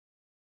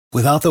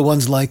Without the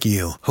ones like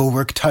you, who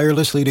work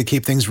tirelessly to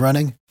keep things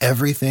running,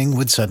 everything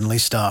would suddenly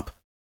stop.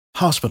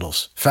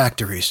 Hospitals,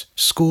 factories,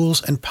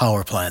 schools, and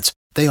power plants,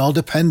 they all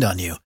depend on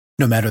you.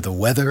 No matter the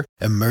weather,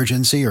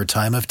 emergency, or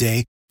time of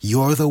day,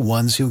 you're the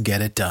ones who get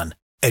it done.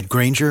 At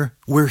Grainger,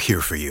 we're here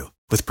for you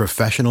with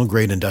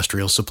professional-grade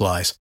industrial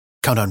supplies.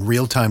 Count on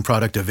real-time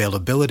product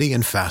availability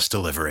and fast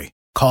delivery.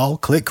 Call,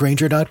 click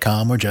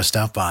Grainger.com, or just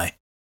stop by.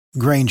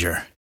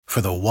 Grainger, for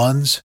the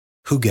ones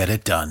who get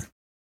it done.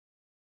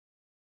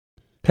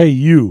 Hey,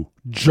 you,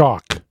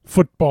 jock,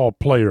 football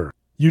player.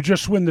 You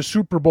just win the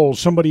Super Bowl.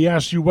 Somebody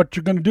asks you what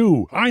you're going to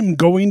do. I'm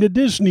going to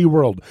Disney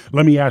World.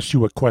 Let me ask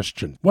you a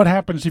question. What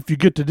happens if you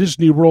get to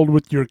Disney World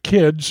with your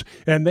kids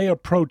and they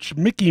approach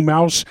Mickey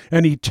Mouse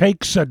and he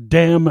takes a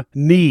damn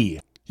knee?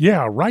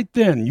 Yeah, right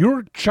then,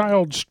 your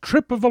child's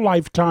trip of a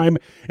lifetime,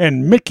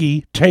 and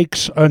Mickey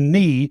takes a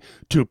knee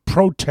to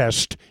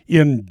protest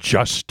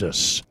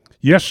injustice.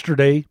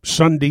 Yesterday,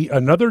 Sunday,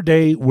 another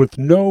day with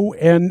no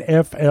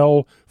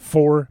NFL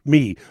for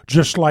me,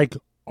 just like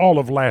all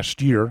of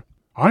last year.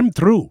 I'm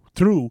through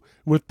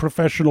with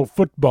professional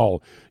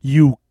football,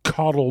 you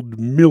coddled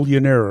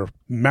millionaire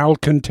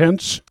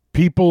malcontents.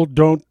 People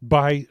don't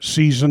buy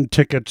season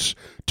tickets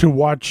to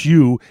watch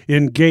you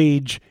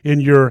engage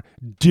in your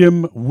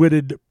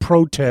dim-witted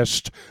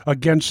protest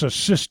against a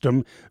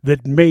system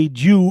that made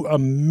you a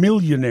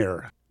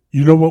millionaire.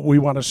 You know what we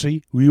want to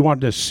see? We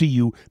want to see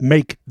you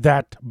make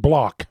that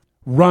block.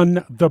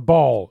 Run the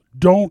ball.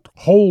 Don't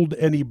hold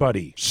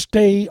anybody.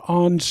 Stay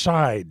on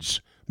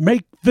sides.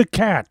 Make the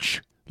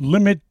catch.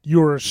 Limit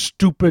your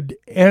stupid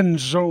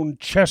end zone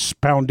chest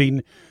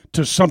pounding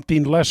to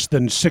something less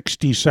than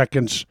 60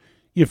 seconds,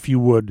 if you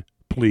would,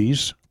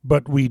 please.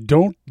 But we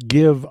don't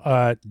give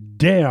a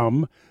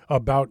damn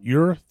about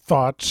your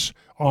thoughts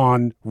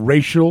on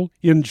racial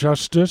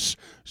injustice,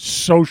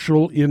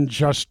 social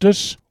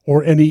injustice,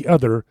 or any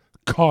other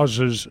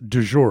causes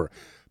du jour.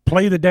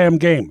 Play the damn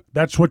game.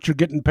 That's what you're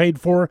getting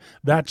paid for.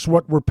 That's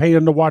what we're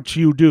paying to watch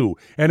you do.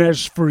 And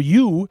as for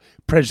you,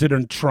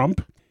 President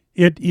Trump,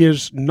 it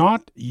is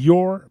not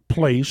your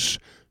place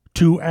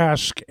to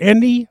ask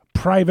any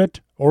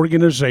private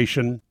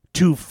organization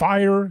to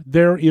fire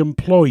their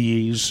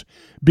employees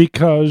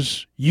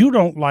because you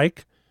don't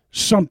like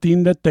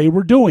something that they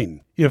were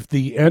doing. If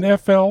the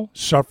NFL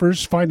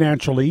suffers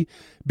financially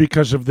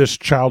because of this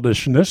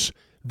childishness,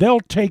 they'll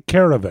take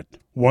care of it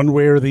one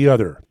way or the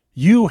other.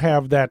 You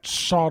have that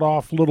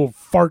sawed-off little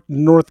fart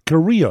in North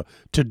Korea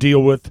to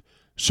deal with,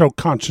 so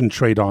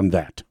concentrate on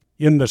that.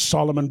 In the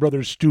Solomon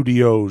Brothers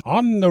studios,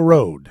 on the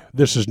road,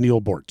 this is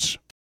Neil Bortz.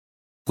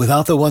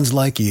 Without the ones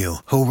like you,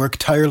 who work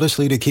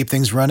tirelessly to keep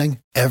things running,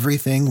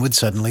 everything would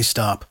suddenly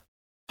stop.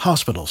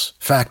 Hospitals,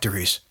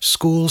 factories,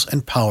 schools,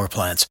 and power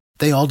plants,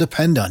 they all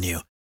depend on you.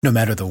 No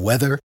matter the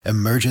weather,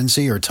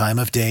 emergency, or time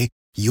of day,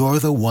 you're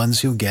the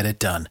ones who get it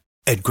done.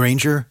 At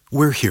Grainger,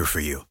 we're here for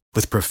you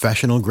with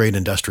professional-grade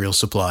industrial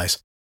supplies.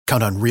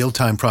 Count on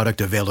real-time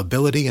product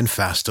availability and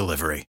fast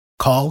delivery.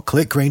 Call,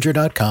 click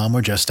Grainger.com,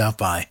 or just stop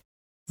by.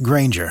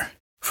 Grainger,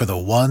 for the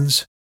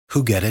ones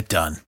who get it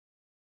done.